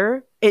scenes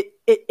later,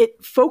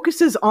 it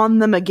focuses on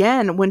them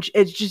again when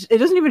it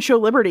doesn't even show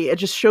Liberty. It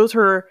just shows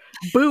her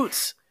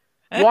boots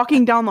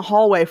walking down the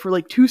hallway for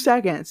like 2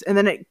 seconds, and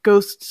then it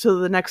goes to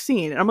the next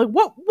scene. And I'm like,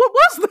 what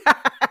was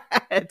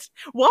that?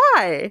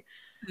 Why?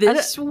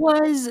 This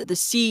was the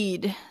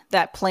seed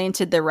that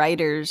planted the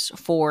writers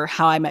for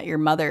How I Met Your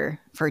Mother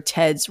for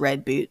Ted's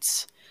red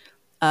boots.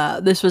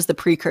 This was the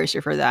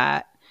precursor for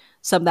that.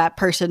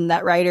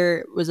 That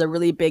writer was a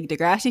really big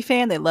Degrassi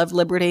fan. They loved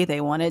Liberty.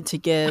 They wanted to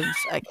give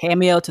a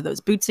cameo to those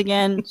boots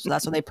again. So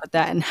that's when they put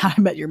that in How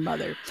I Met Your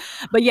Mother.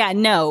 But yeah,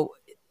 no,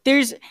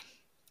 there's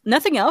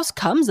nothing else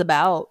comes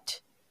about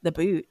the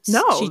boots.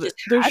 No,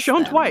 they're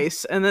shown them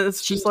twice. And then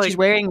it's just she's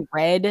wearing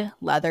red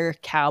leather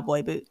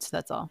cowboy boots.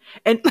 That's all.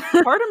 And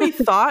part of me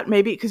thought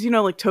maybe, because,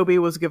 like Toby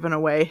was giving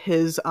away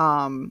his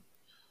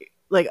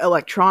like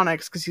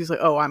electronics because he's like,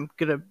 oh, I'm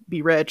gonna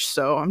be rich,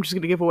 so I'm just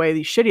gonna give away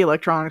these shitty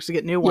electronics to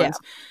get new ones.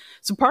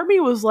 So part of me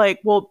was like,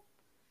 well,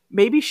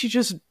 maybe she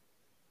just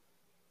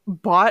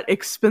bought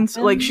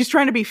expensive, like she's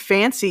trying to be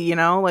fancy,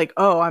 like,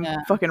 oh, I'm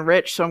fucking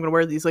rich, so I'm gonna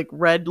wear these like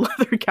red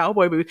leather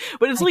cowboy boots.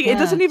 But it's like, it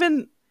doesn't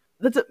even,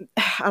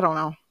 I don't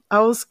know,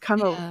 I was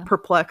kind of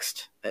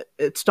perplexed.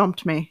 It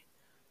stumped me.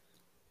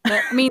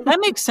 I mean, that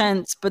makes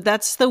sense, but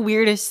that's the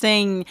weirdest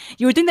thing.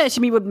 You would think that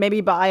she would maybe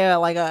buy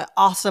a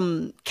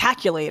awesome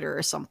calculator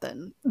or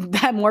something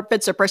that more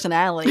fits her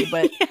personality,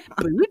 but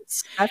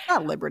boots? That's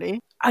not Liberty.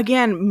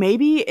 Again,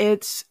 maybe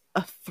it's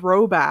a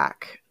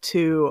throwback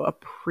to a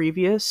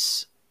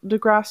previous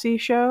Degrassi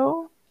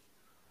show,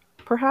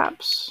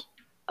 perhaps.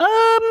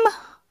 It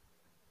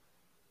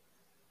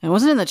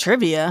wasn't in the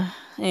trivia,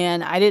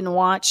 and I didn't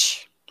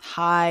watch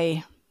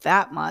High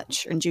that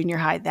much and Junior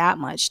High that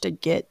much to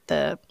get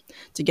the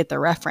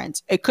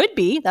reference. It could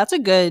be. That's a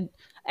good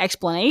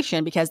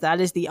explanation because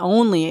that is the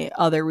only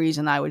other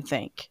reason I would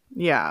think.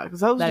 Yeah,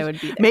 because that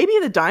would be there. Maybe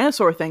the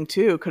dinosaur thing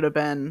too could have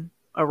been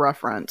a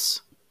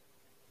reference.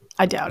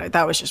 I doubt it.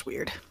 That was just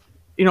weird.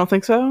 You don't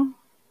think so?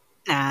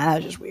 Nah, that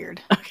was just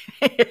weird.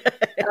 Okay.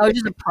 That was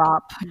just a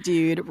prop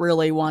dude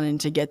really wanting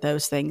to get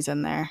those things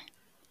in there.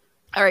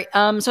 All right.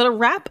 So to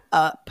wrap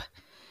up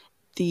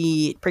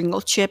the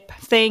Pringle chip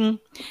thing,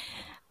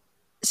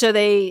 so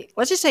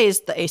let's just say it's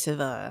the Ace of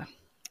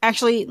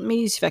actually, let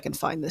me see if I can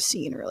find the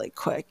scene really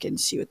quick and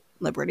see what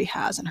Liberty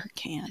has in her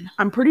can.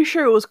 I'm pretty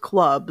sure it was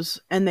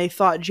clubs, and they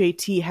thought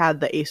JT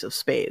had the Ace of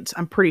Spades.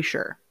 I'm pretty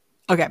sure.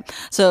 Okay,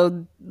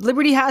 so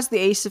Liberty has the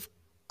Ace of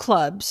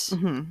Clubs,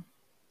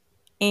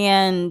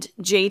 and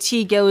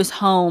JT goes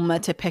home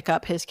to pick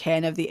up his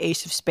can of the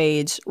Ace of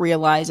Spades,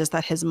 realizes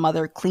that his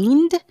mother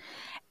cleaned,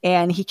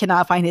 and he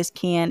cannot find his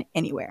can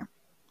anywhere.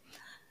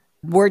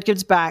 Word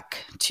gets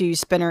back to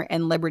Spinner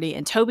and Liberty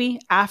and Toby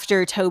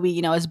after Toby,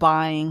 is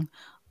buying,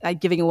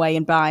 giving away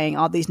and buying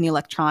all these new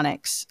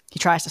electronics. He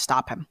tries to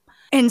stop him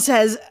and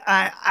says,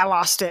 I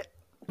lost it.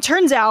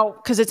 Turns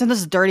out, because it's in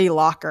this dirty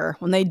locker,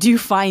 when they do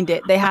find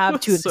it, they have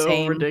two of the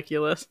same. So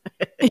ridiculous.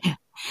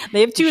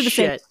 They have two of the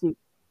Shit. same.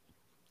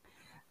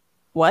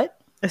 What?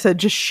 I said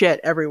just shit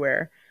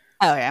everywhere.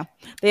 Oh, yeah.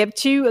 They have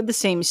two of the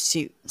same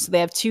suit. So they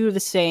have two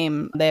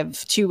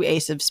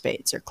ace of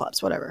spades or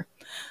clubs, whatever.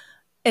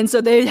 And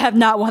so they have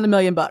not won $1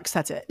 million.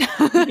 That's it.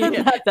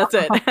 Yeah, that's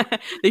it.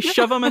 They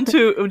shove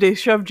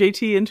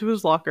JT into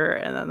his locker,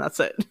 and then that's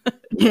it.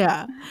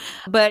 Yeah.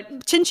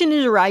 But tension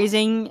is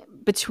rising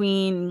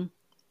between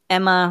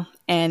Emma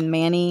and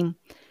Manny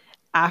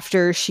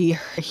after she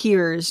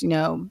hears,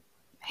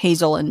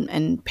 Hazel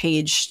and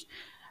Paige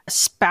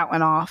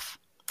spouting off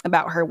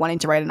about her wanting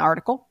to write an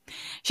article.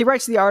 She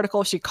writes the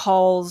article. She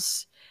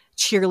calls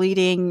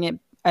cheerleading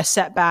a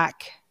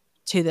setback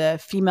to the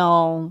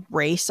female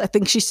race, I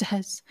think she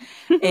says,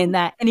 and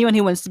that anyone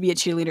who wants to be a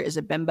cheerleader is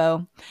a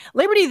bimbo.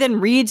 Liberty then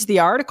reads the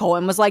article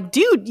and was like,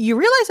 dude, you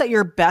realize that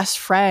your best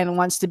friend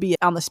wants to be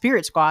on the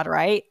Spirit Squad,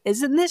 right?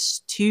 Isn't this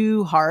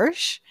too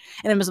harsh?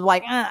 And it was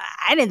like, I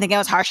didn't think it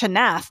was harsh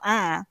enough.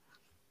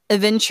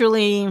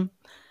 Eventually,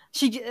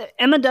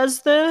 Emma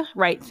does the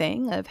right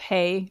thing of,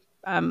 hey,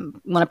 I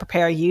want to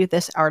prepare you.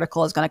 This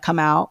article is going to come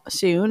out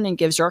soon, and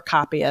gives her a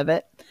copy of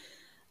it.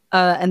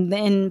 And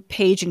then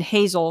Paige and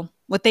Hazel,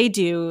 what they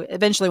do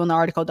eventually when the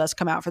article does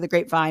come out for the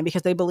grapevine,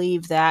 because they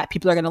believe that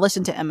people are going to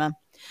listen to Emma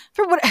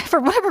for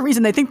whatever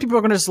reason, they think people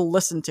are going to just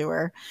listen to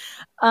her.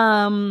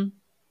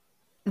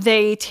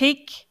 They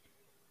take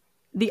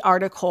the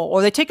article,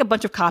 or they take a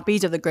bunch of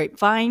copies of the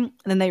grapevine, and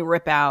then they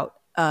rip out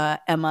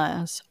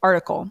Emma's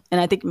article.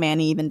 And I think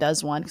Manny even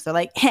does one, because they're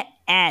like,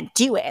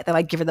 do it.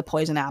 They give her the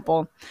poison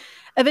apple.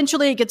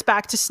 Eventually it gets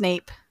back to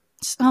Snape.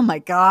 Oh my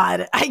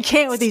God. I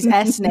can't with these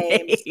S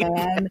names,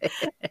 man.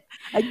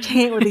 I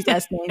can't with these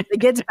S names.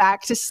 It gets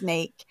back to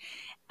Snake,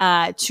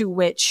 to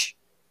which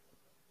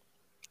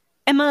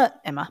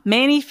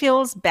Manny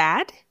feels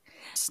bad.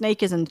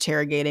 Snake is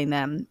interrogating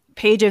them.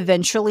 Paige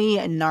eventually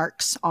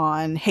narcs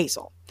on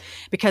Hazel,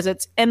 because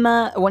it's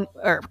Emma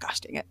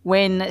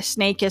when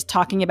Snake is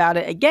talking about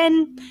it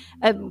again,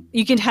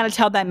 you can kind of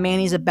tell that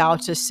Manny's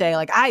about to say,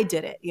 I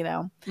did it,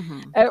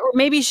 or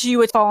maybe she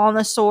would fall on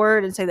the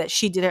sword and say that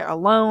she did it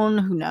alone.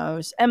 Who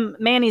knows?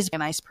 Manny's a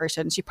nice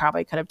person. She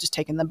probably could have just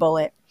taken the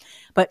bullet,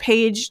 but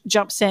Paige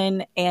jumps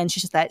in and she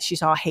says that she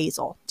saw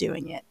Hazel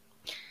doing it.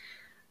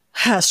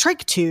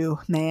 Strike 2,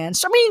 man.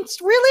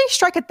 Really?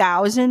 Strike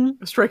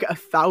 1,000? Strike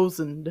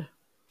 1,000.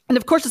 And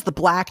of course it's the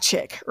black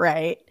chick,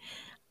 right?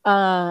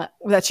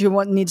 That she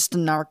needs to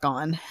narc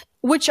on.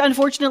 Which,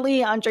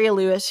 unfortunately, Andrea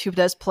Lewis, who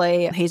does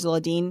play Hazel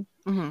Adine,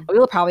 we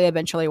will probably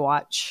eventually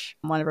watch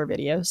one of her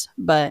videos,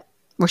 but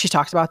where she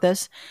talks about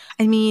this.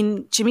 I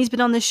mean, Jimmy's been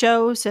on the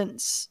show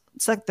since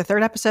it's the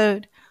 3rd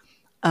episode,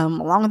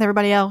 along with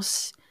everybody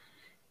else.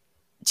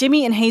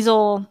 Jimmy and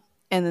Hazel,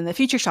 and then the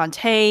future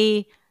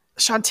Shantae,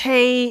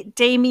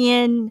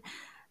 Damien,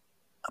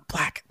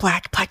 black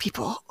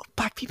people,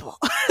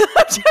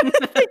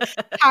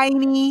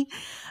 Tiny.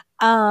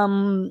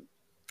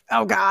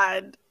 Oh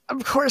God,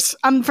 of course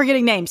I'm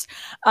forgetting names.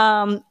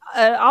 All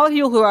of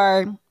you who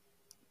are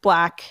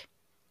black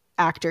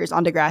actors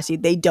on Degrassi,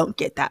 they don't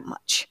get that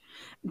much.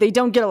 They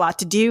don't get a lot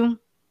to do.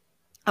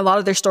 A lot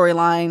of their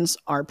storylines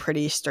are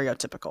pretty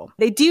stereotypical.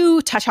 They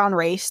do touch on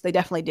race, they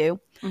definitely do,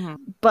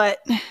 but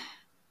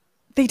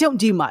they don't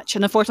do much.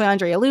 And unfortunately,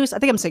 Andrea Lewis, I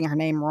think I'm saying her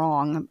name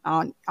wrong.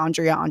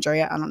 Andrea,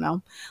 I don't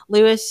know.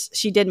 Lewis,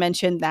 she did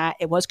mention that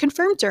it was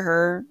confirmed to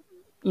her,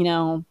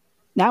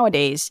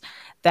 nowadays,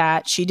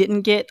 that she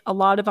didn't get a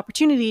lot of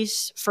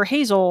opportunities for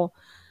Hazel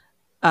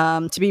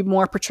to be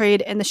more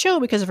portrayed in the show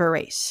because of her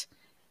race.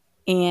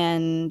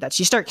 And that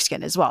she's dark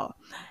skinned as well.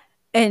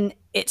 And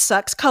it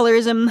sucks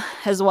colorism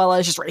as well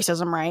as just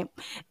racism, right?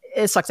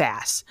 It sucks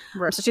ass.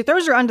 Right. So she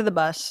throws her under the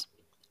bus.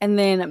 And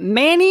then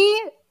Manny,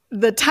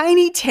 the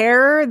tiny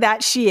terror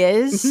that she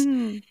is,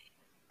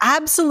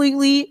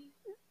 absolutely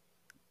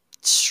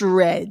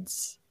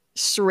shreds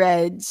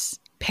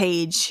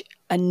Paige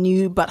a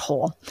new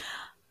butthole.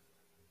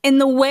 In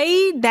the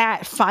way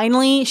that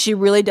finally she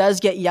really does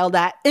get yelled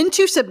at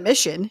into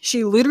submission,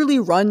 she literally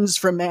runs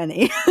from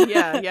Manny.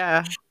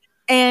 Yeah.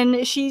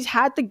 And she's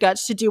had the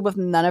guts to do what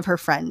none of her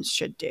friends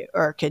should do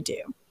or could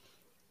do.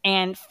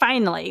 And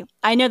finally,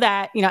 I know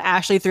that,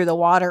 Ashley threw the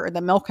water or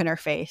the milk in her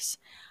face,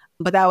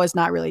 but that was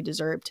not really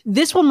deserved.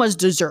 This one was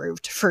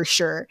deserved for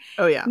sure.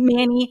 Oh, yeah.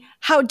 Manny,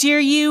 how dare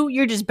you?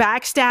 You're just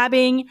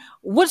backstabbing.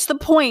 What's the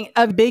point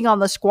of being on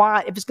the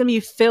squad if it's going to be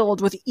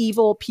filled with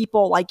evil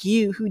people like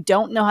you who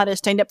don't know how to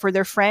stand up for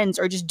their friends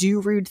or just do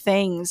rude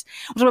things?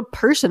 What sort of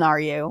person are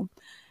you?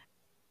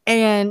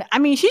 And I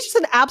mean, she's just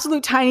an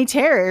absolute tiny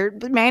terror.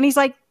 But Manny's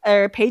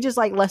Paige is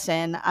like,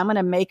 listen, I'm going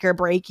to make or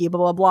break you, blah,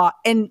 blah, blah.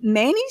 And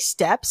Manny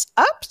steps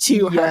up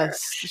to her.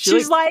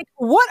 She's like,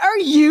 what are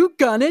you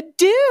going to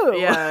do?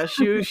 Yeah,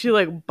 she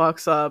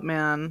bucks up,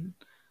 man.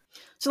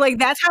 So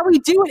that's how we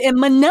do it in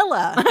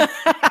Manila.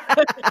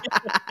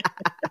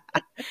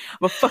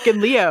 I'm a fucking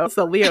Leo. It's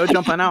the Leo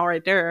jumping out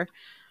right there.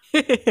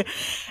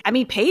 I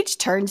mean, Paige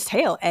turns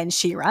tail and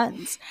she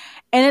runs.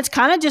 And it's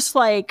kind of just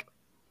like,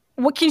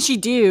 what can she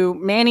do?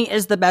 Manny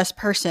is the best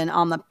person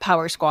on the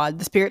power squad,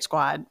 the spirit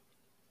squad.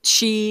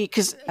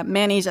 Because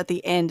Manny's at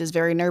the end is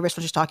very nervous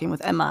when she's talking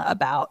with Emma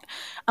about,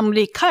 I'm going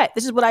to be cut.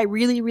 This is what I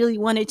really, really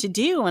wanted to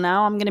do. And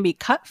now I'm going to be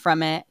cut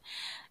from it.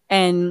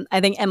 And I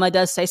think Emma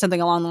does say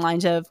something along the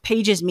lines of,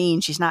 Paige is mean.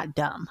 She's not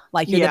dumb.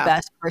 Like, you're the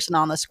best person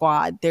on the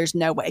squad. There's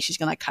no way she's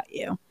going to cut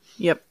you.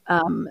 Yep.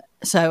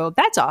 So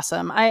that's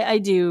awesome. I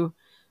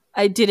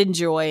did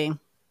enjoy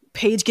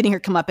Paige getting her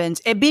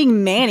comeuppance. It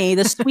being Manny,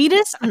 the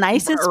sweetest,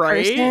 nicest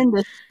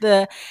person,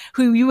 the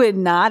who you would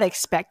not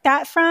expect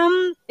that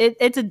from.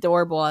 It's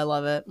adorable. I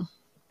love it.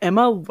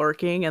 Emma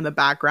lurking in the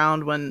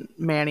background when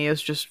Manny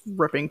is just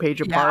ripping Paige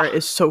apart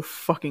is so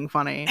fucking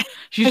funny.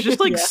 She's just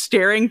like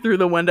staring through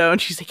the window and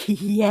she's like,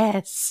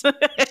 yes. She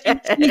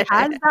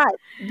has that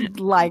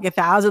like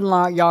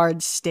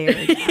 1,000-yard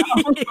stare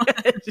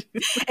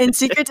and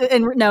secrets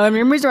and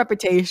memories and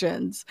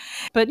reputations.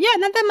 But yeah,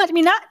 not that much. I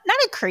mean, not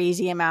a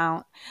crazy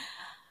amount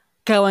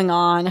going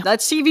on.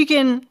 Let's see if you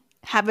can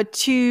have a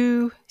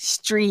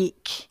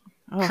 2-streak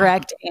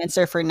correct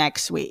answer for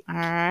next week. All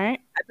right.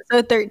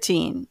 Episode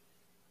 13.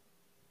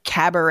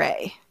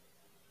 Cabaret.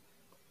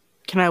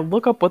 Can I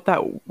look up what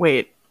that...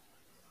 Wait.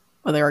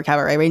 Well, they were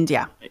cabaret means,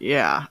 yeah.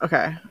 Yeah,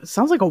 okay. It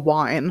sounds like a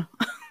wine.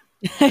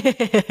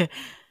 Maybe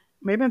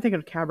I'm thinking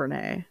of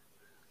Cabernet.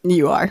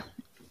 You are.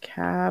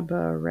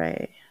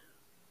 Cabaret.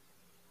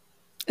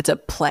 It's a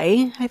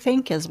play, I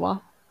think, as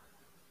well.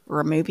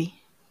 Or a movie.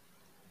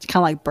 It's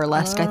kind of like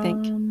burlesque, I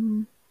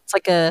think. It's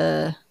like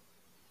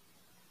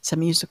it's a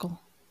musical.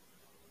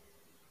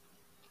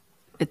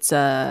 It's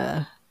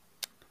a...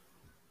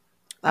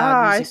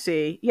 I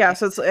see. Yeah,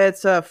 so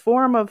it's a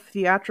form of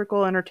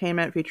theatrical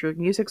entertainment featuring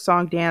music,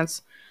 song,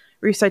 dance,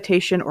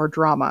 recitation, or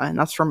drama, and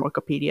that's from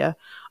Wikipedia.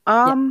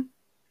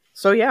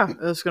 So yeah,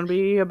 it's going to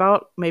be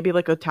about maybe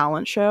like a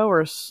talent show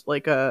or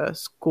like a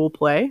school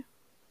play.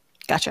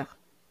 Gotcha.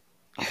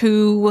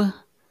 Who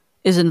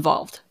is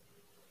involved?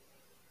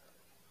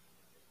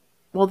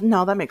 Well,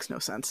 no, that makes no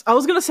sense. I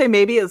was going to say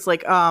maybe it's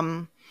like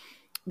the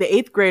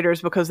 8th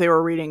graders because they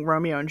were reading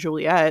Romeo and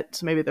Juliet,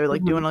 so maybe they're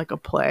like doing like a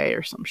play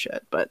or some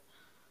shit, but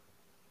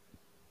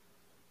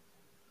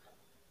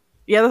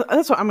yeah,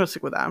 that's what I'm going to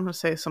stick with that. I'm going to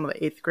say some of the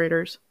 8th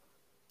graders.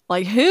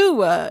 Like who?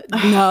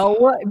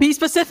 No, be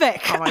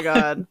specific. Oh my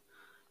god.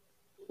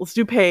 Let's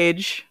do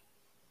Paige.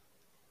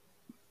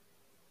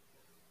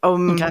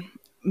 Okay.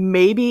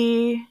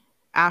 Maybe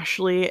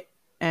Ashley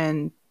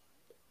and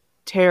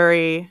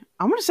Terry.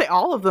 I'm going to say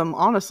all of them,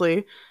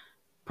 honestly.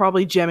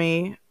 Probably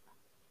Jimmy.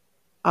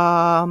 Okay,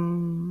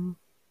 so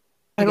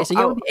you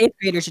know what the 8th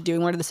graders are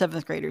doing. What are the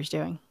 7th graders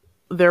doing?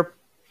 They're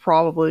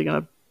probably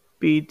going to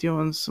be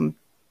doing some,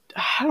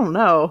 I don't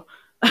know.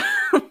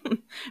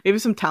 Maybe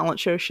some talent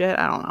show shit.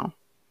 I don't know.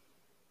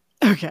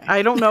 Okay.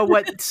 I don't know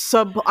what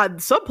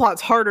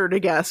subplot's harder to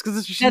guess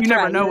because you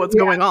never know what's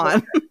going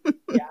on.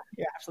 Yeah,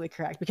 you're absolutely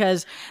correct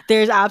because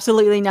there's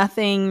absolutely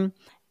nothing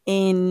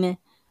in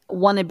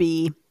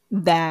Wannabe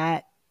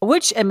that,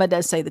 which Emma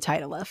does say the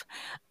title of,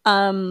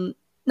 nothing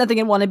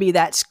in Wannabe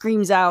that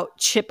screams out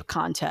chip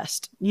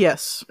contest.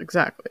 Yes,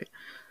 exactly.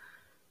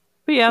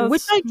 But yeah,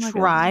 which I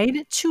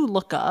tried to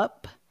look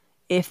up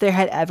if there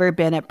had ever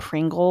been a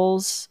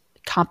Pringles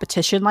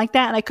competition like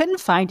that, and I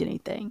couldn't find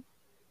anything.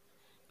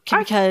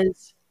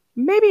 Because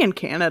maybe in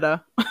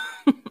Canada.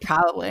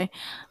 Probably.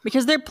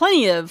 Because there are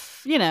plenty of,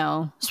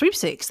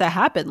 sweepstakes that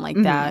happen like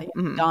that.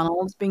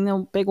 McDonald's being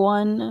the big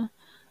one.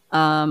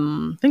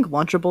 I think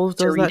Lunchables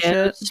does Doritos,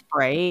 that shit.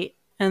 Right.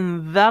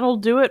 And that'll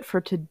do it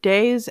for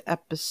today's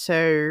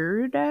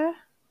episode.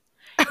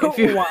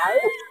 Why?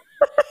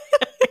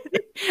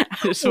 I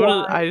just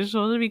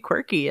wanted to be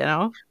quirky, you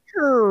know?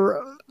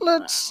 Sure.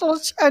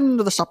 Let's end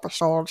this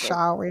episode,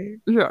 shall we?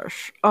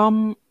 Yes.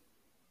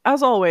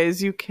 As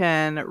always, you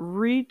can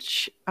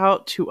reach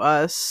out to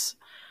us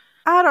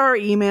at our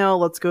email,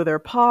 let's go there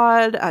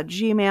pod at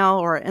Gmail,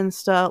 or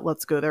Insta,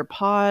 let's go there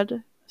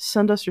pod.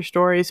 Send us your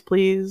stories,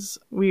 please.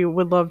 We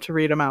would love to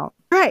read them out.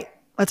 Right.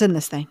 Let's end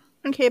this thing.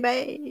 Okay,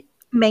 bye.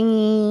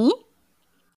 Bye.